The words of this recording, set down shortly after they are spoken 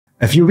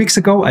A few weeks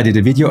ago, I did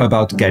a video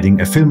about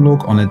getting a film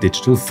look on a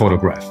digital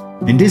photograph.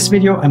 In this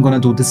video, I'm gonna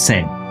do the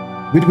same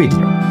with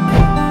video.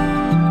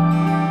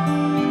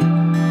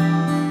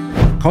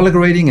 Color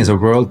grading is a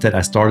world that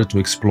I started to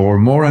explore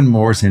more and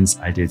more since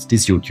I did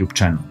this YouTube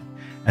channel.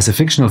 As a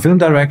fictional film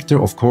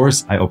director, of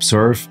course, I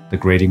observe the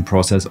grading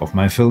process of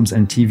my films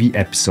and TV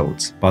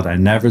episodes, but I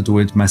never do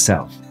it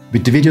myself.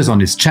 With the videos on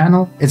this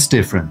channel, it's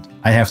different.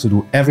 I have to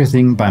do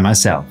everything by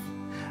myself.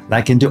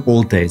 Like in the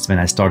old days when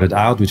I started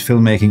out with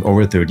filmmaking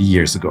over 30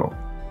 years ago.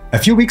 A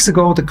few weeks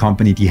ago, the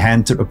company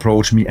Dehancer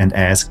approached me and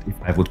asked if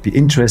I would be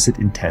interested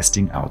in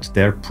testing out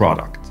their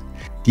product.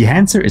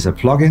 Dehancer is a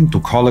plugin to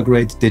color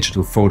grade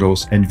digital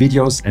photos and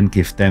videos and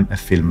give them a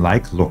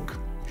film-like look.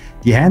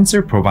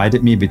 Dehancer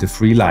provided me with a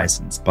free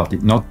license, but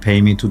did not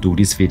pay me to do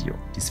this video.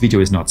 This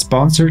video is not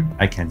sponsored,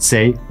 I can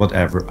say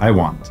whatever I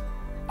want.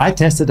 I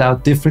tested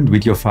out different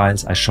video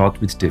files I shot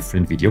with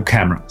different video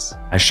cameras.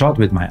 I shot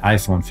with my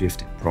iPhone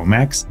 15 Pro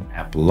Max in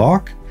Apple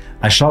Log.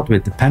 I shot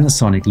with the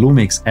Panasonic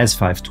Lumix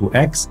S5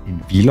 IIX in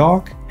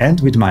V-Log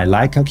and with my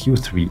Leica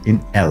Q3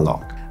 in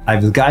L-Log. I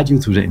will guide you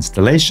through the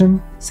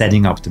installation,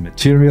 setting up the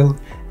material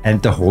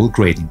and the whole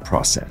grading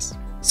process.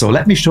 So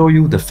let me show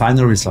you the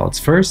final results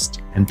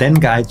first and then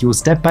guide you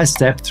step by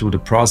step through the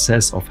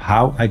process of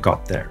how I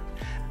got there.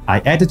 I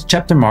added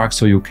chapter marks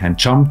so you can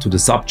jump to the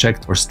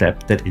subject or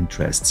step that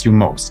interests you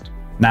most.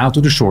 Now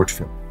to the short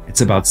film.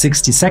 It's about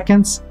 60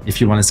 seconds. If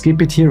you want to skip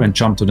it here and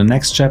jump to the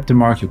next chapter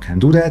mark, you can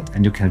do that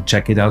and you can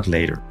check it out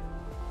later.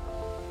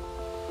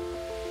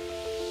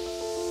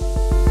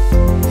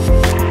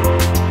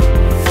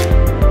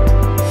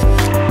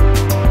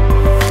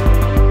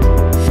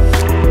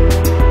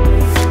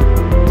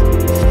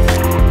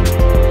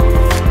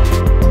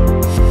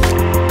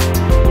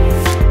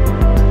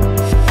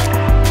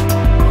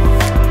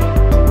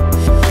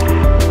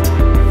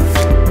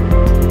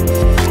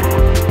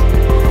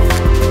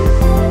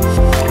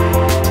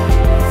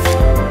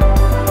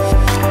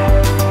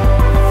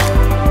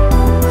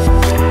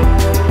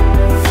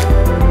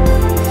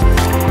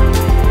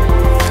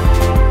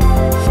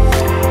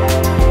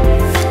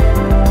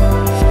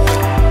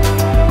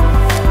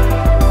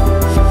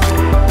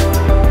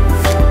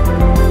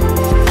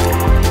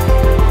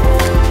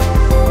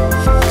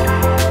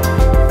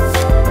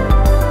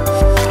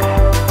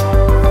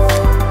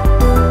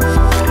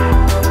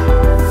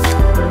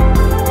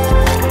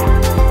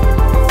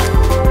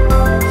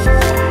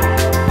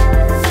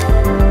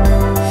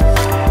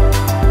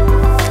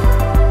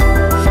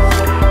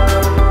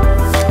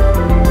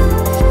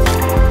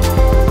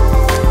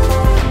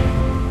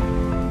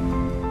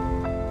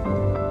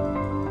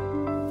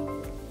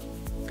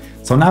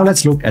 So now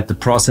let's look at the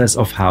process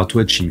of how to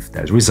achieve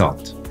that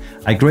result.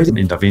 I graded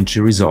in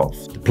Davinci Resolve.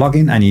 The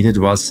plugin I needed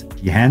was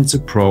Dehancer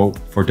Pro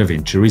for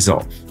Davinci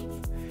Resolve.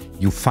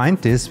 You find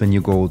this when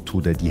you go to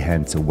the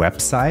Dehancer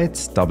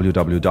website,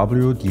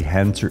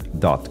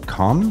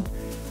 www.dehancer.com.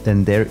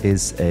 Then there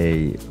is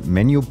a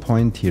menu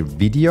point here,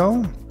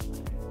 video,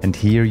 and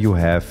here you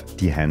have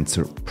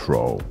Dehancer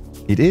Pro.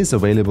 It is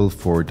available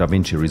for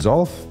Davinci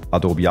Resolve,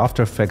 Adobe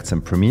After Effects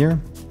and Premiere,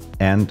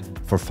 and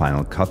for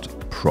Final Cut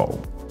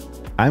Pro.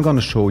 I'm going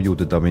to show you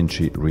the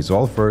Davinci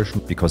Resolve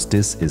version because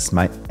this is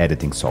my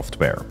editing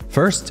software.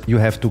 First, you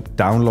have to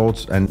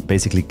download and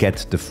basically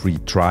get the free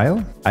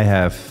trial. I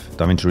have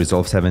Davinci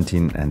Resolve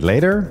 17 and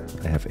later.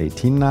 I have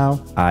 18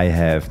 now. I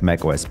have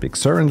macOS Big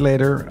Sur and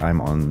later.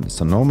 I'm on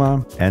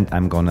Sonoma and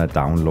I'm going to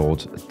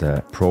download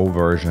the Pro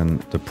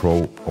version, the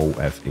Pro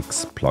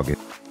OFX plugin.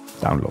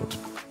 Download.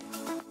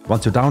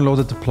 Once you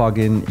downloaded the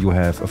plugin, you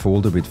have a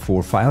folder with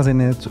 4 files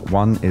in it.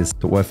 One is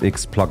the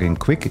OFX plugin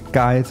quick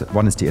guide,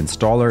 one is the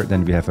installer,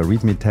 then we have a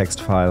readme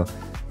text file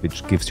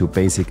which gives you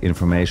basic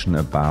information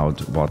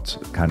about what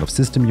kind of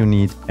system you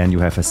need, and you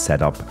have a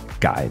setup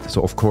guide.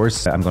 So of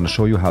course, I'm going to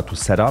show you how to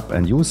set up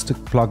and use the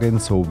plugin,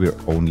 so we're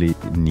only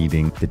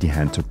needing the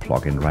Dehancer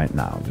plugin right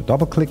now. You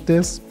double click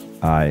this,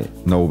 I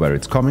know where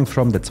it's coming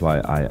from, that's why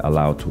I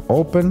allow to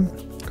open,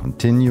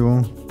 continue,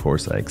 of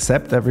course I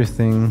accept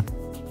everything.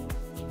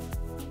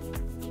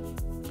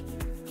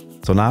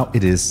 So now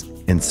it is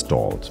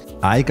installed.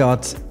 I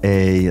got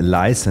a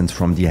license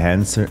from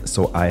Dehancer,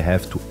 so I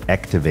have to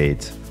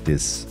activate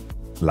this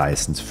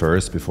license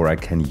first before I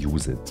can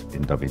use it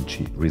in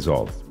Davinci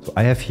Resolve. So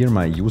I have here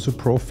my user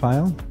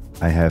profile.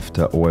 I have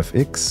the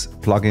OFX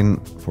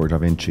plugin for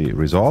Davinci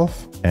Resolve.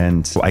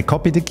 And so I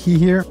copy the key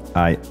here.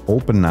 I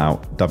open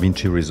now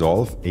Davinci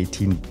Resolve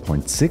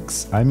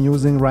 18.6 I'm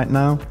using right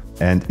now.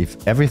 And if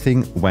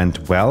everything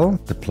went well,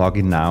 the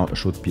plugin now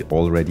should be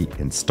already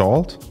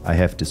installed. I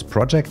have this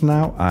project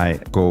now. I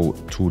go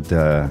to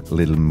the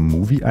little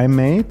movie I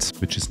made,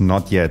 which is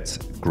not yet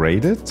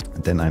graded.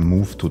 Then I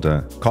move to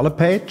the color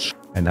page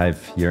and I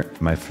have here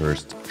my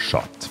first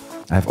shot.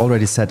 I've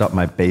already set up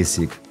my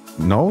basic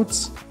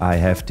nodes. I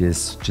have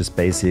this just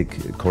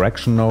basic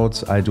correction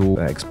nodes. I do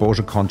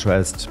exposure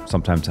contrast.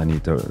 Sometimes I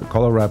need a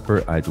color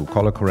wrapper. I do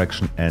color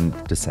correction and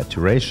the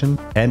saturation.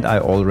 And I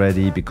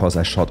already, because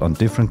I shot on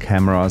different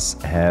cameras,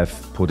 have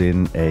put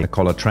in a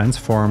color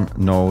transform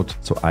node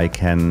so I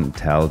can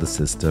tell the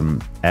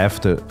system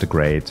after the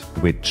grade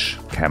which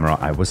camera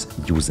I was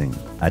using.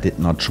 I did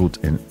not shoot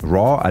in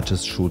RAW, I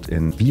just shoot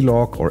in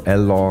Vlog or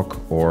L-Log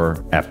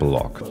or Apple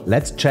Log.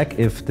 Let's check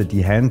if the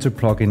Dehancer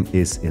plugin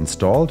is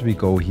installed. We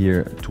go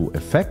here to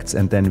Effects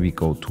and then we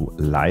go to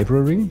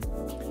Library.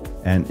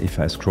 And if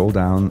I scroll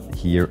down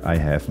here, I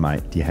have my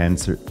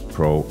Dehancer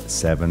Pro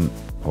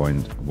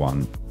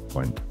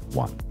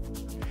 7.1.1.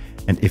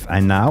 And if I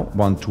now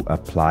want to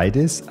apply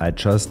this, I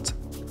just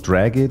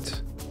drag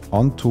it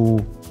onto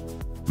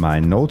my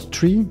node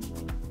tree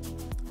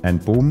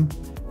and boom,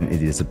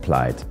 it is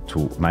applied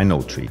to my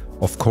node tree.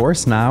 Of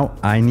course, now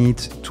I need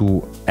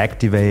to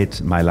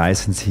activate my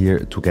license here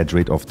to get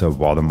rid of the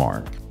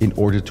watermark. In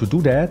order to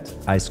do that,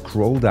 I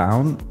scroll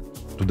down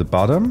to the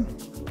bottom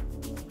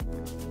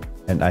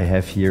and I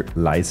have here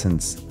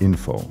license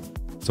info.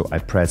 So I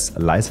press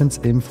license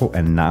info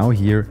and now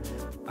here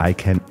I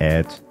can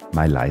add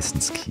my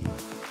license key.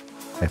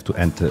 I have to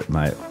enter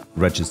my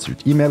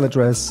registered email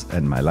address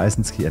and my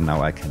license key, and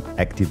now I can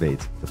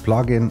activate the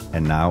plugin,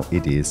 and now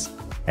it is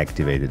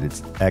activated.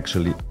 It's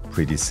actually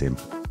pretty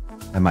simple.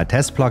 And my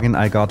test plugin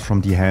I got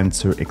from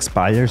Dehancer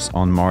expires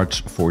on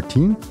March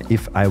 14th.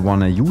 If I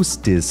want to use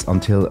this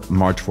until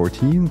March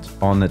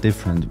 14th on a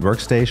different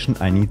workstation,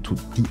 I need to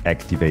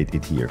deactivate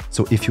it here.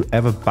 So if you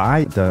ever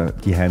buy the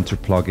Dehancer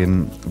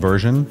plugin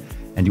version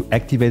and you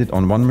activate it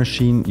on one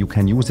machine, you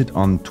can use it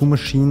on two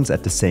machines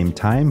at the same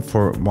time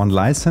for one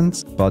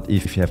license. But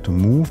if you have to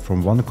move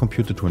from one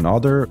computer to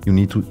another, you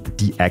need to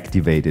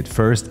deactivate it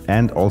first.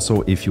 And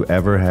also if you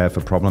ever have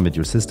a problem with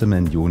your system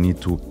and you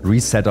need to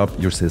reset up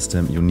your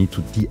system, you need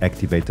to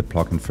deactivate the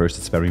plugin first.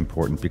 It's very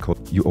important because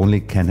you only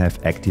can have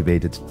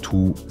activated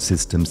two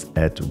systems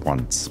at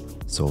once.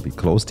 So we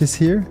close this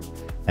here.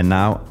 And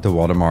now the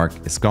watermark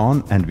is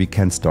gone and we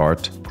can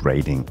start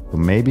grading. So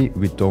maybe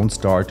we don't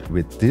start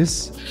with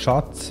this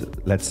shot.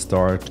 Let's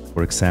start,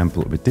 for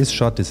example, with this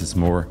shot. This is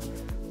more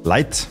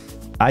light.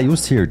 I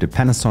used here the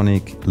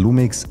Panasonic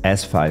Lumix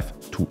S5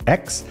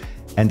 2X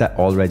and I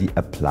already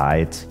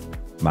applied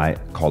my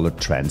color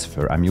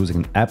transfer. I'm using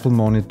an Apple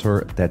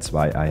monitor. That's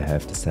why I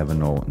have the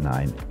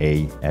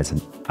 709A as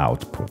an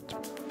output.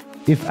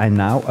 If I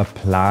now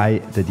apply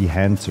the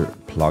Dehancer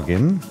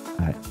plugin,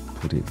 I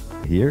put it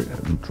here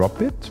and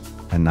drop it,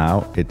 and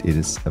now it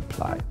is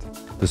applied.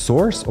 The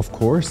source, of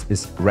course,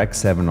 is Rec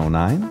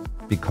 709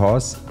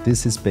 because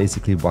this is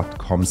basically what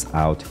comes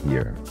out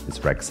here.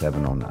 It's Rec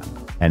 709.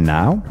 And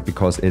now,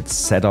 because it's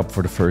set up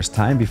for the first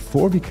time,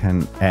 before we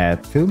can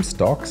add film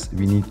stocks,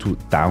 we need to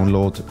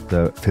download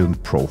the film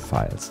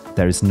profiles.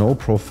 There is no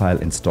profile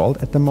installed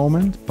at the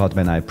moment, but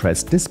when I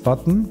press this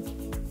button,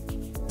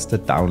 the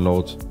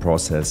download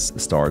process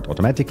starts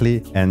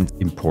automatically and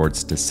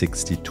imports the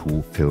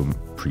 62 film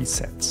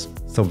presets.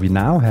 So we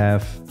now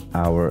have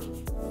our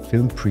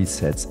film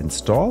presets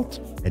installed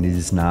and it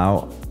is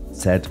now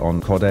set on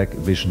Kodak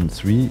Vision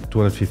 3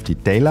 250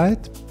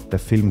 daylight. The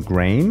film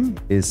grain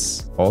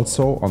is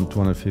also on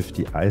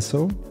 250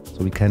 ISO,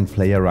 so we can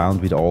play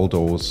around with all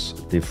those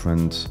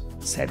different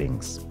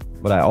settings.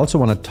 What I also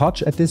want to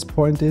touch at this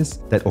point is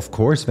that, of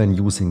course, when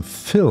using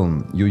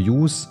film, you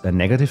use a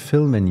negative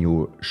film when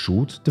you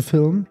shoot the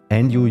film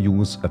and you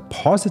use a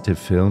positive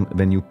film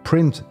when you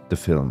print the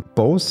film.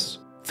 Both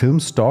film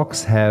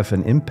stocks have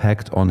an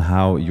impact on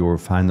how your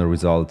final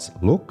results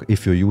look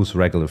if you use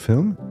regular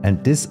film.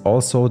 And this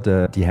also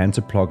the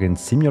Dehancer plugin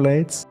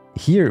simulates.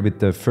 Here with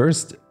the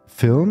first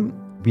film,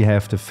 we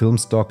have the film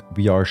stock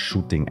we are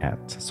shooting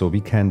at. So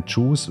we can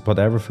choose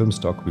whatever film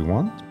stock we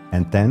want.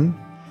 And then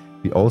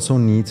we also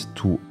need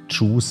to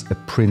choose a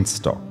print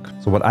stock.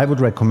 So what I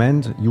would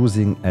recommend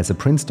using as a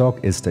print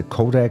stock is the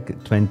Kodak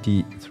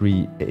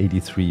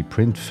 2383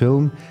 print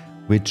film,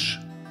 which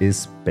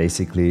is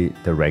basically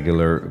the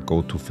regular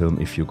go-to film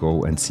if you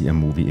go and see a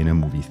movie in a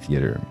movie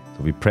theater.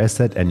 So we press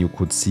that and you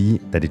could see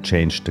that it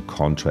changed the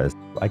contrast.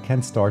 I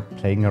can start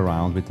playing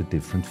around with the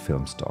different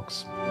film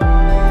stocks.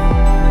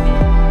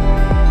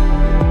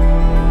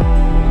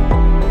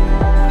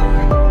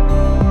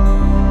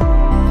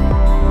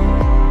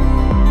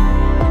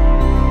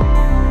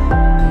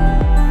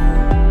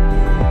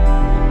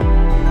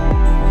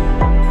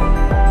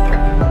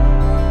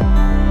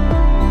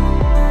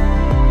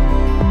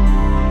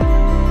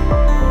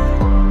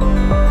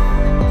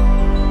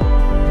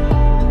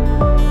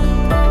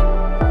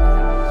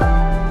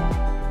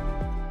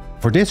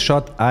 For this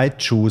shot, I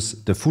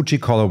choose the Fuji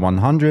Color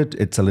 100.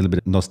 It's a little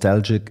bit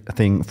nostalgic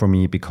thing for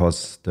me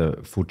because the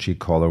Fuji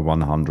Color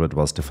 100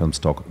 was the film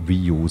stock we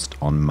used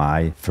on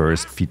my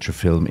first feature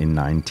film in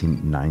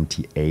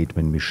 1998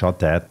 when we shot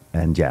that.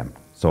 And yeah,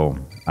 so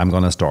I'm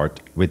gonna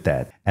start with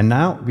that. And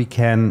now we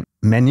can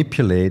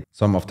manipulate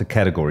some of the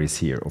categories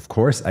here. Of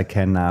course, I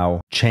can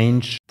now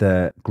change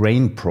the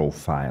grain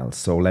profile.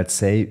 So let's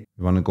say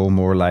we want to go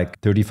more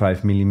like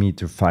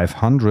 35mm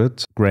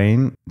 500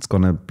 grain. It's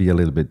going to be a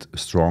little bit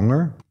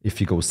stronger. If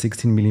you go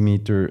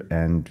 16mm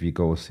and we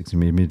go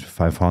 16mm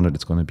 500,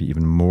 it's going to be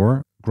even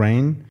more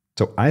grain.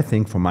 So I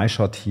think for my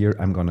shot here,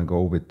 I'm going to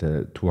go with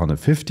the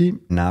 250.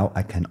 Now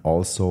I can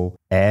also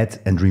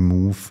add and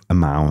remove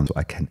amount. So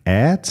I can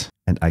add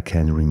and I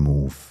can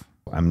remove.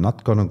 I'm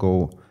not going to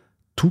go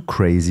too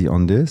crazy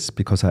on this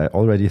because I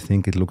already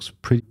think it looks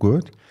pretty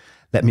good.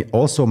 Let me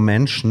also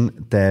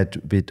mention that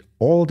with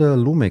all the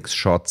Lumix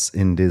shots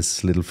in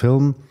this little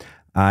film,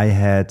 I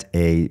had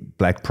a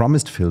Black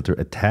Promised filter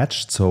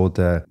attached. So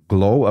the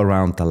glow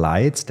around the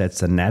lights,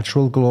 that's a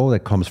natural glow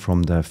that comes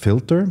from the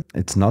filter.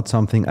 It's not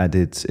something I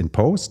did in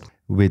post.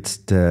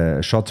 With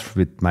the shots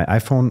with my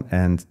iPhone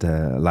and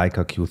the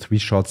Leica Q3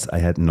 shots, I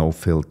had no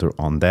filter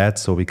on that.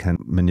 So we can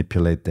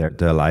manipulate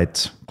the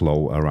light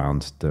glow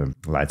around the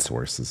light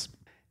sources.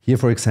 Here,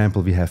 for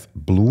example, we have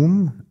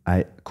bloom.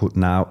 I could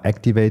now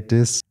activate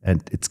this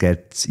and it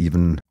gets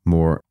even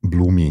more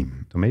bloomy.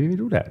 So maybe we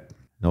do that.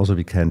 And also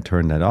we can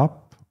turn that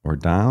up or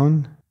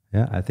down.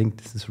 Yeah, I think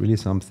this is really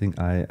something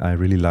I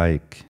really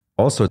like.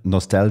 Also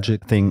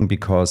nostalgic thing,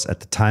 because at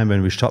the time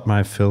when we shot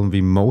my film,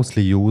 we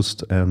mostly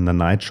used the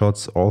night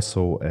shots,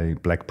 also a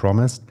Black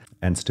Promised,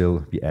 and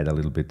still we add a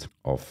little bit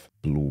of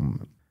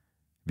bloom.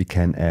 We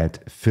can add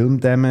film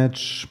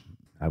damage.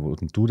 I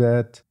wouldn't do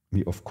that.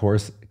 We, of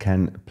course,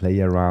 can play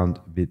around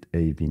with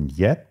a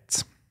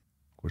vignette.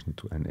 Of course, need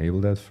to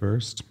enable that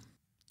first,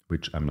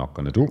 which I'm not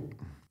going to do.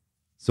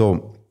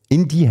 So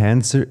in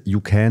Dehancer, you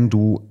can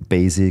do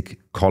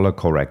basic color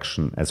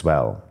correction as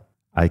well.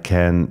 I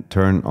can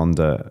turn on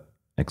the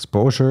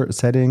exposure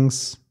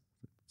settings.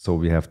 So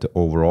we have the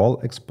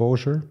overall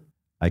exposure.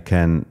 I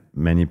can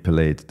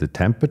manipulate the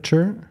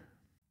temperature.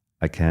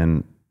 I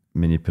can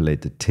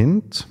manipulate the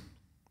tint,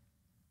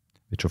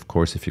 which of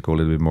course, if you go a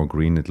little bit more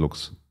green, it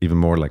looks even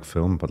more like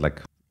film, but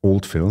like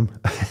old film.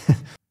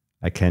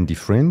 I can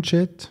defringe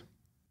it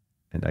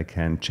and I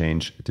can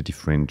change the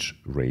defringe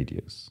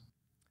radius.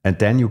 And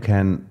then you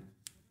can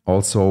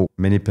also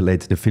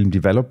manipulate the film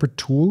developer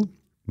tool.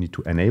 You need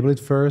to enable it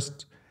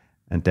first,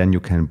 and then you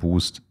can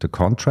boost the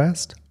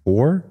contrast.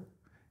 Or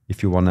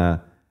if you want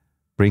to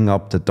bring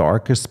up the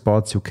darker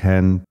spots, you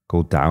can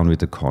go down with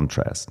the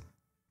contrast.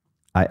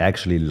 I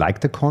actually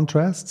like the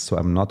contrast, so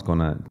I'm not going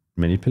to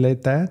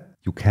manipulate that.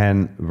 You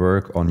can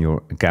work on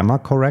your gamma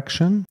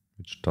correction,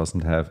 which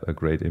doesn't have a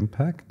great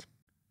impact.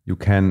 You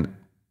can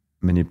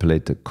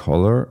manipulate the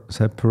color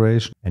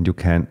separation, and you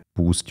can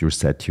boost your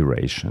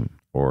saturation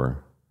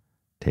or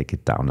take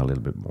it down a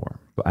little bit more.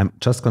 So I'm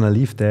just going to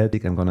leave that.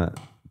 I'm going to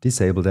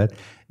disable that.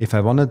 If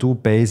I want to do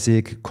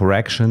basic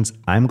corrections,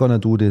 I'm going to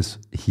do this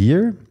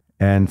here.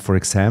 And for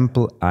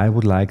example, I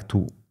would like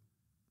to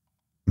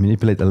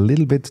manipulate a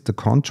little bit the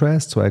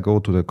contrast. So I go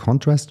to the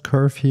contrast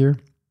curve here,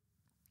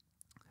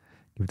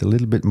 give it a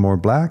little bit more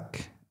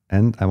black,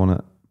 and I want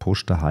to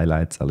push the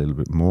highlights a little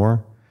bit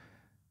more.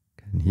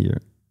 And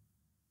here,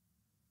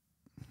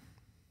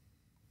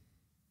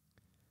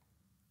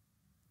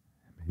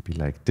 maybe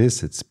like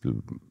this. It's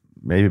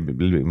maybe a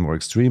little bit more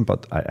extreme,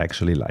 but I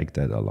actually like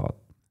that a lot.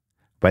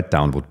 Wet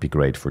down would be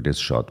great for this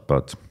shot,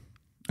 but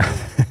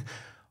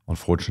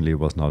unfortunately it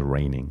was not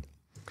raining.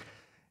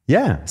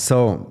 Yeah,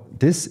 so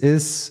this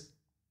is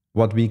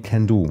what we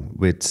can do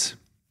with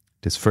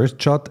this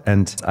first shot.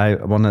 And I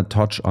want to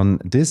touch on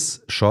this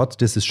shot.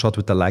 This is shot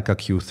with the Leica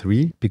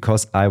Q3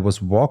 because I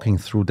was walking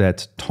through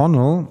that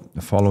tunnel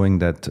following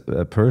that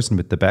person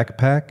with the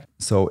backpack.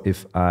 So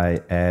if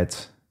I add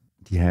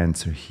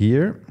Dehancer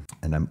here,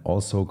 and I'm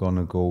also going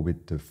to go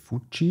with the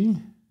Fuji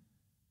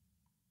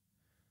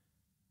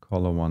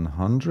color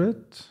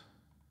 100.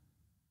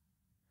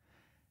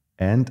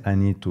 And I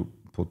need to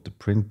put the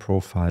print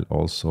profile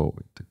also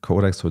with the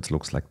Kodak so it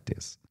looks like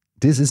this.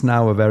 This is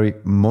now a very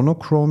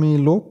monochromy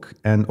look,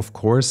 and of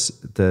course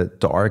the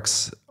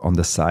darks on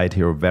the side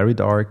here are very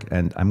dark,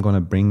 and I'm going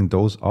to bring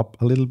those up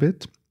a little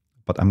bit,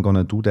 but I'm going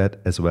to do that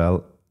as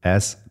well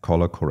as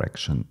color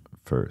correction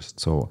first.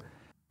 So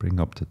bring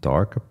up the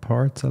darker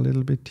parts a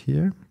little bit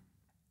here.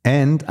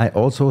 And I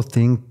also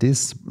think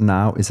this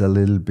now is a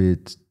little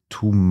bit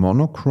too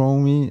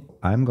monochromy.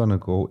 I'm going to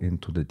go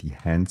into the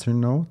Dehancer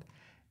node,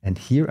 and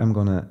here I'm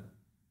going to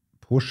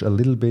push a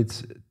little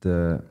bit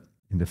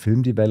in the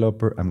film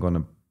developer, I'm going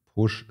to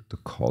push the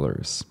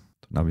colors.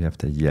 So now we have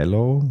the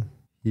yellow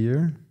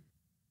here.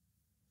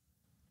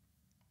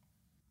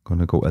 Going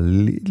to go a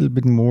little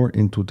bit more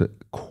into the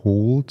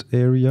cold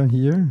area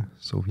here.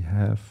 So we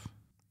have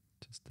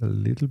just a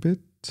little bit.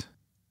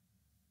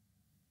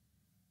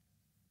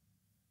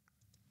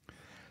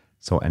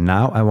 So, and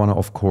now I want to,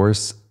 of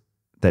course,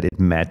 that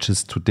it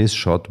matches to this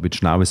shot,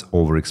 which now is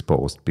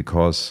overexposed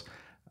because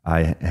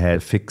I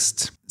had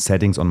fixed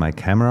settings on my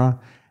camera.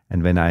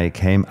 And when I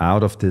came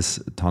out of this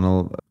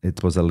tunnel,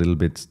 it was a little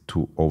bit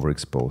too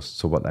overexposed.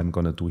 So what I'm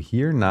going to do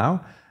here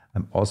now,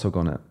 I'm also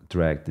going to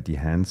drag the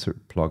Dehancer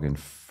plugin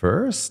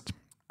first.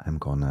 I'm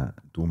gonna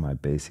do my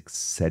basic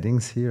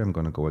settings here. I'm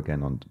gonna go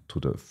again on to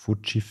the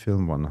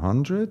Fujifilm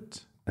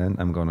 100 and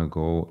I'm gonna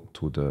go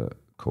to the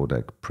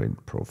Kodak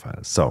print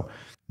profile. So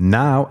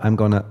now I'm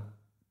gonna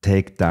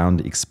take down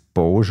the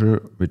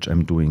exposure, which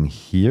I'm doing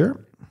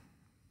here.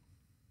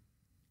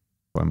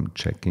 I'm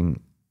checking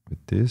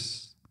with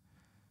this.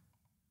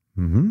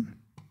 And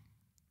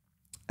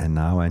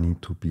now I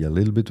need to be a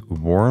little bit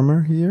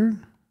warmer here.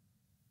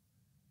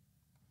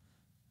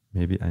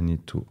 Maybe I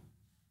need to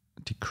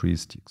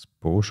decrease the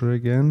exposure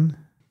again.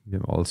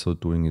 I'm also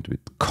doing it with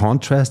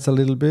contrast a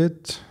little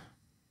bit.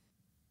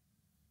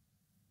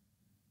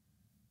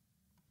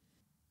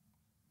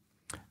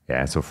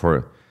 Yeah, so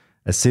for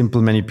a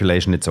simple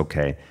manipulation, it's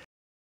okay.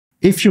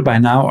 If you by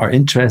now are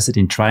interested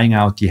in trying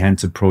out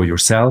Dehancer Pro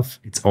yourself,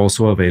 it's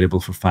also available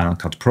for Final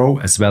Cut Pro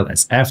as well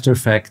as After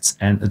Effects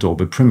and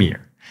Adobe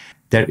Premiere.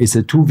 There is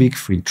a 2-week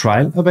free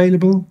trial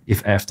available.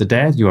 If after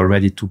that you are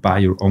ready to buy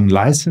your own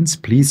license,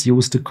 please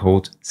use the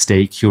code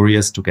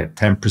STAYCURIOUS to get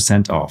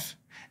 10% off.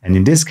 And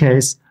in this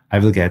case, I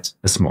will get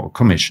a small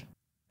commission.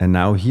 And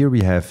now here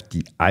we have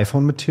the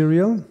iPhone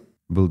material.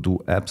 We'll do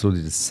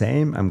absolutely the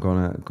same. I'm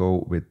gonna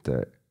go with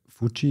the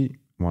Fuji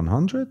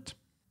 100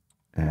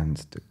 and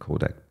the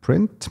Kodak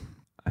print.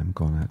 I'm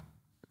gonna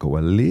go a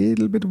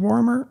little bit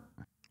warmer.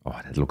 Oh,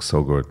 that looks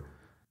so good.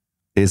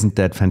 Isn't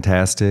that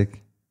fantastic?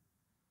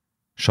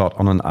 Shot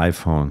on an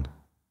iPhone.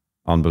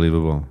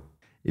 Unbelievable.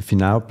 If you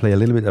now play a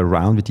little bit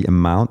around with the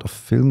amount of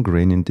film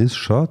grain in this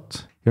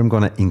shot, here I'm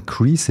gonna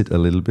increase it a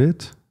little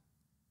bit.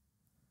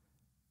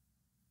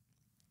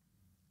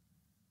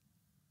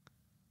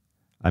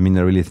 I mean,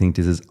 I really think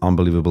this is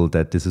unbelievable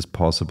that this is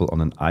possible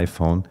on an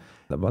iPhone.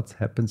 What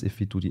happens if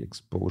we do the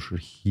exposure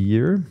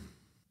here?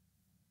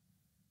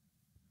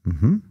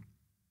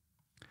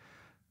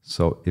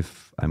 So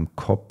if I'm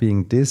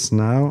copying this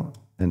now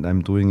and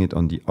I'm doing it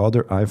on the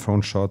other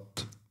iPhone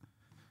shot,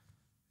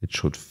 it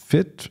should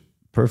fit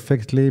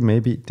perfectly.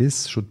 Maybe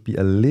this should be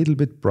a little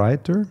bit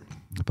brighter,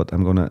 but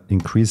I'm gonna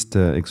increase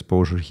the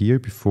exposure here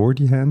before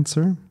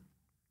Dehancer.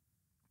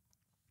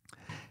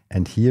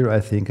 And here I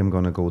think I'm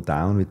gonna go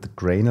down with the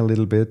grain a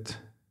little bit.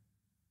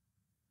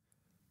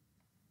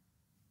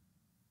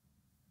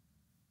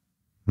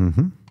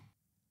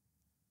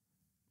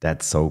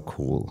 That's so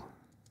cool.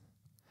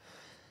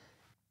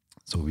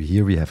 So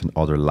here we have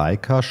another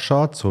Leica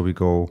shot. So we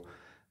go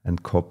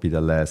and copy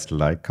the last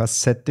Leica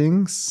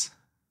settings.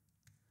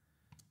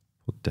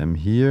 Put them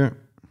here.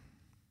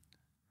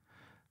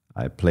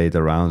 I played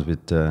around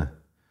with the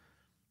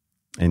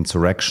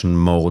insurrection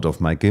mode of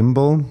my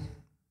gimbal.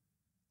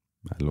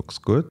 That looks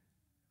good.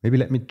 Maybe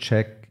let me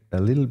check a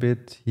little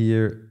bit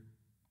here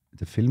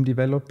the film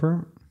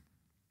developer.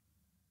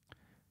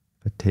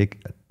 If I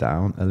take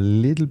down a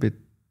little bit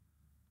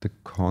the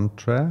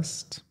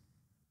contrast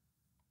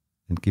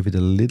and give it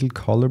a little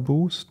color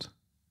boost,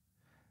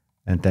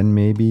 and then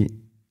maybe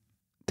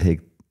take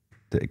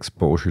the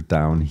exposure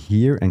down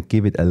here and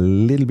give it a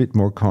little bit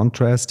more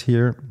contrast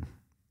here.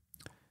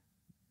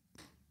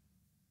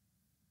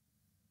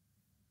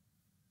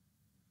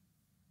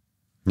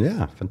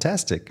 Yeah,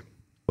 fantastic.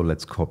 So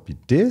let's copy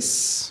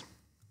this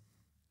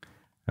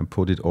and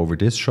put it over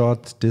this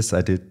shot. This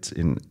I did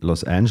in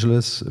Los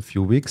Angeles a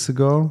few weeks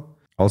ago,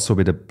 also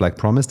with a Black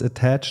Promise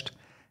attached.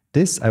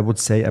 This I would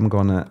say I'm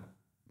gonna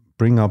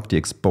bring up the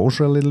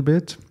exposure a little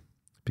bit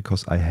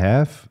because I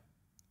have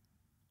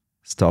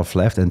stuff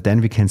left, and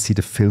then we can see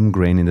the film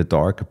grain in the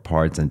darker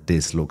parts, and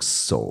this looks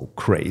so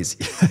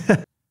crazy.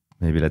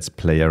 Maybe let's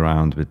play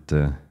around with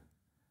the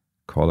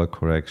color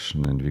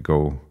correction and we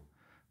go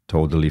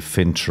totally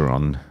Fincher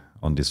on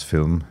this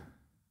film.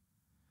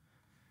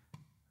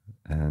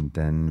 And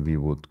then we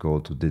would go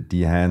to the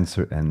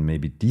Dehancer and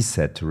maybe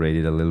desaturate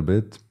it a little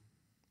bit.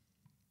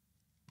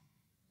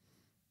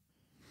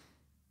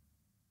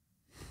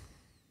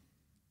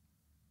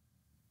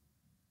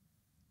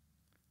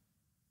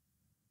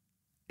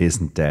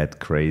 Isn't that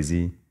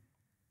crazy?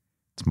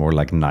 It's more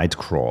like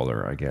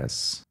Nightcrawler, I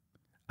guess.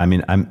 I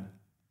mean, I'm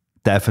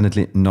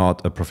definitely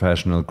not a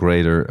professional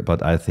grader,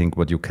 but I think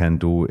what you can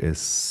do is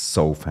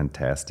so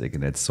fantastic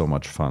and it's so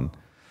much fun.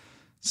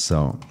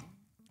 So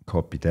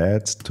copy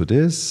that to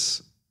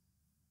this,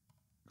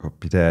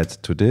 copy that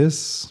to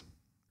this.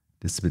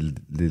 This is a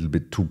little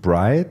bit too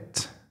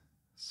bright,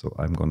 so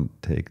I'm going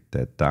to take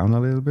that down a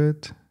little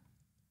bit.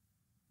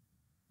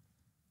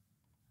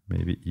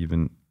 Maybe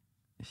even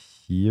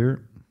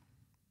here.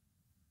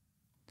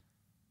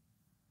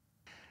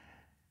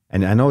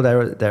 And I know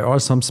there are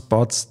some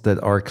spots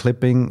that are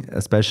clipping,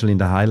 especially in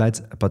the highlights,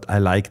 but I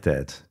like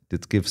that.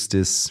 It gives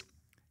this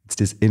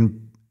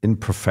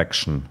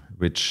imperfection,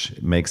 which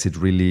makes it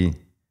really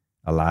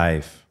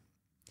alive.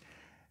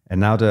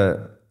 And now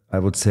I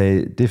would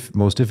say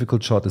most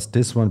difficult shot is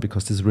this one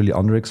because this is really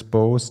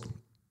underexposed.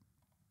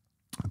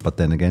 But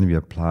then again, we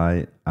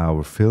apply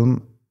our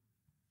film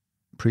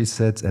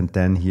presets, and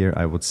then here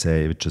I would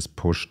say we just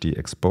push the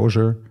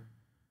exposure.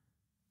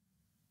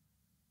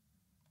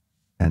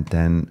 And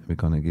then we're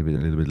gonna give it a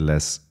little bit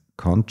less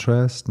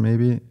contrast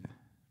maybe.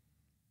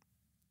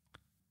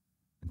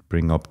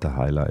 Bring up the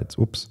highlights.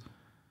 Oops.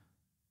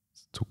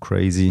 too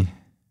crazy.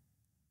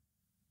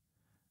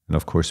 And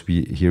of course,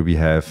 here we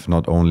have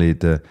not only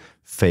the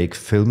fake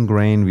film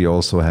grain, we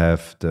also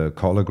have the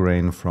color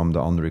grain from the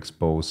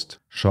underexposed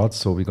shots.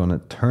 So we're gonna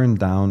turn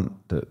down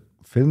the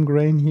film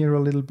grain here a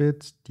little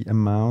bit, the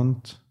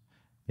amount.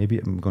 Maybe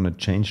I'm gonna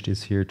change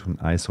this here to an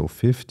ISO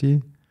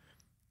 50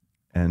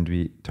 and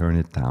we turn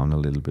it down a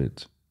little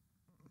bit.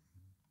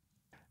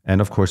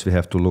 And of course, we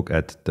have to look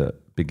at the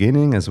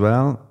beginning as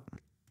well.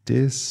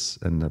 This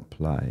and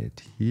apply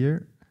it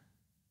here.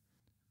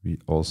 We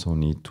also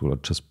need to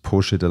just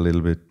push it a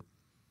little bit.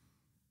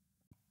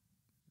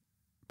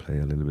 Play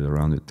a little bit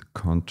around with the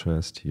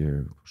contrast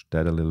here, push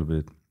that a little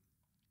bit.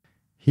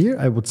 Here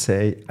I would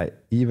say, I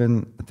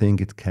even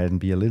think it can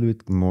be a little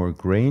bit more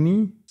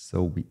grainy.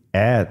 So we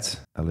add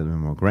a little bit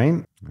more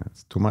grain.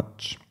 That's too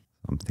much.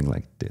 Something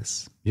like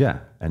this.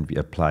 Yeah, and we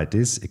apply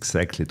this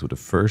exactly to the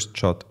first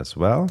shot as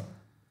well.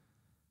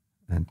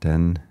 And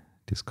then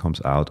this comes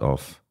out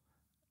of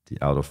the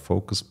out of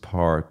focus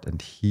part.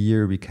 And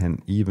here we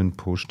can even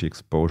push the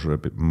exposure a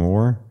bit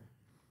more.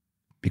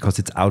 Because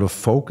it's out of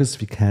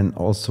focus, we can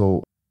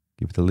also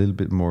give it a little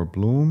bit more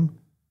bloom.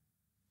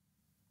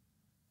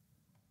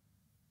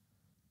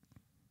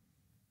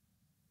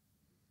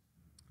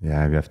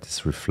 Yeah, we have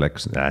this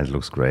reflection. Yeah, it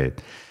looks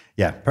great.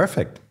 Yeah,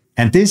 perfect.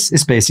 And this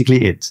is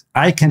basically it.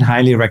 I can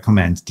highly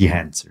recommend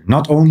Dehancer.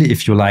 Not only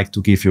if you like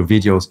to give your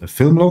videos a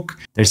film look,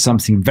 there's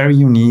something very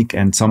unique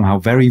and somehow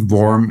very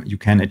warm you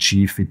can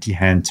achieve with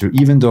Dehancer,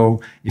 even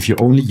though if you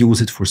only use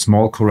it for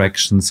small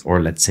corrections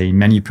or let's say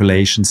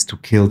manipulations to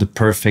kill the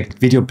perfect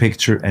video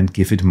picture and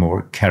give it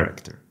more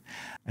character.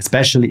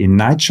 Especially in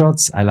night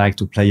shots, I like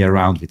to play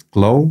around with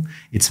glow.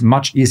 It's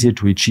much easier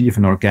to achieve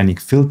an organic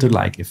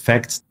filter-like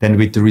effect than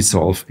with the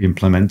Resolve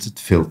implemented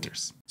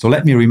filters. So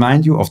let me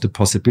remind you of the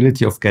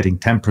possibility of getting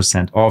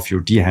 10% off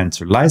your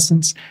Dehancer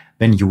license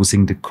when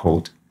using the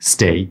code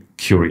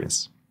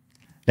STAYCurious.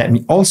 Let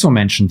me also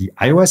mention the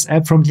iOS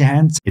app from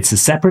Dehancer. It's a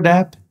separate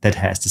app that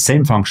has the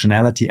same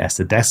functionality as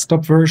the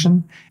desktop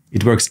version.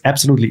 It works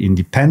absolutely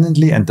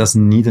independently and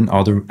doesn't need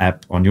another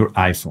app on your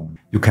iPhone.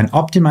 You can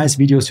optimize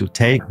videos you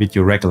take with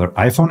your regular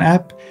iPhone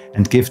app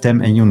and give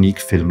them a unique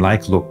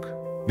film-like look.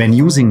 When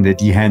using the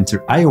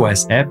Dehancer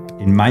iOS app,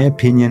 in my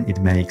opinion,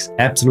 it makes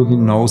absolutely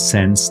no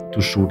sense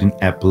to shoot in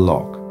Apple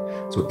Log.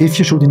 So if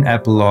you shoot in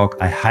Apple Log,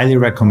 I highly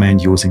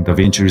recommend using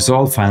Davinci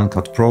Resolve, Final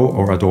Cut Pro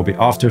or Adobe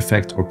After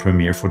Effects or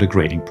Premiere for the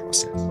grading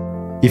process.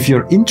 If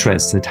you're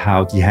interested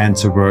how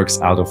Dehancer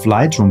works out of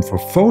Lightroom for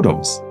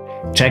photos,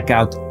 check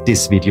out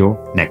this video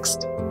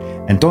next.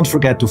 And don't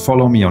forget to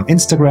follow me on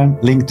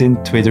Instagram,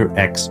 LinkedIn, Twitter,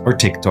 X or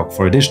TikTok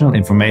for additional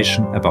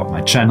information about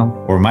my channel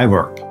or my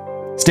work.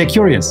 Stay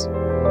curious!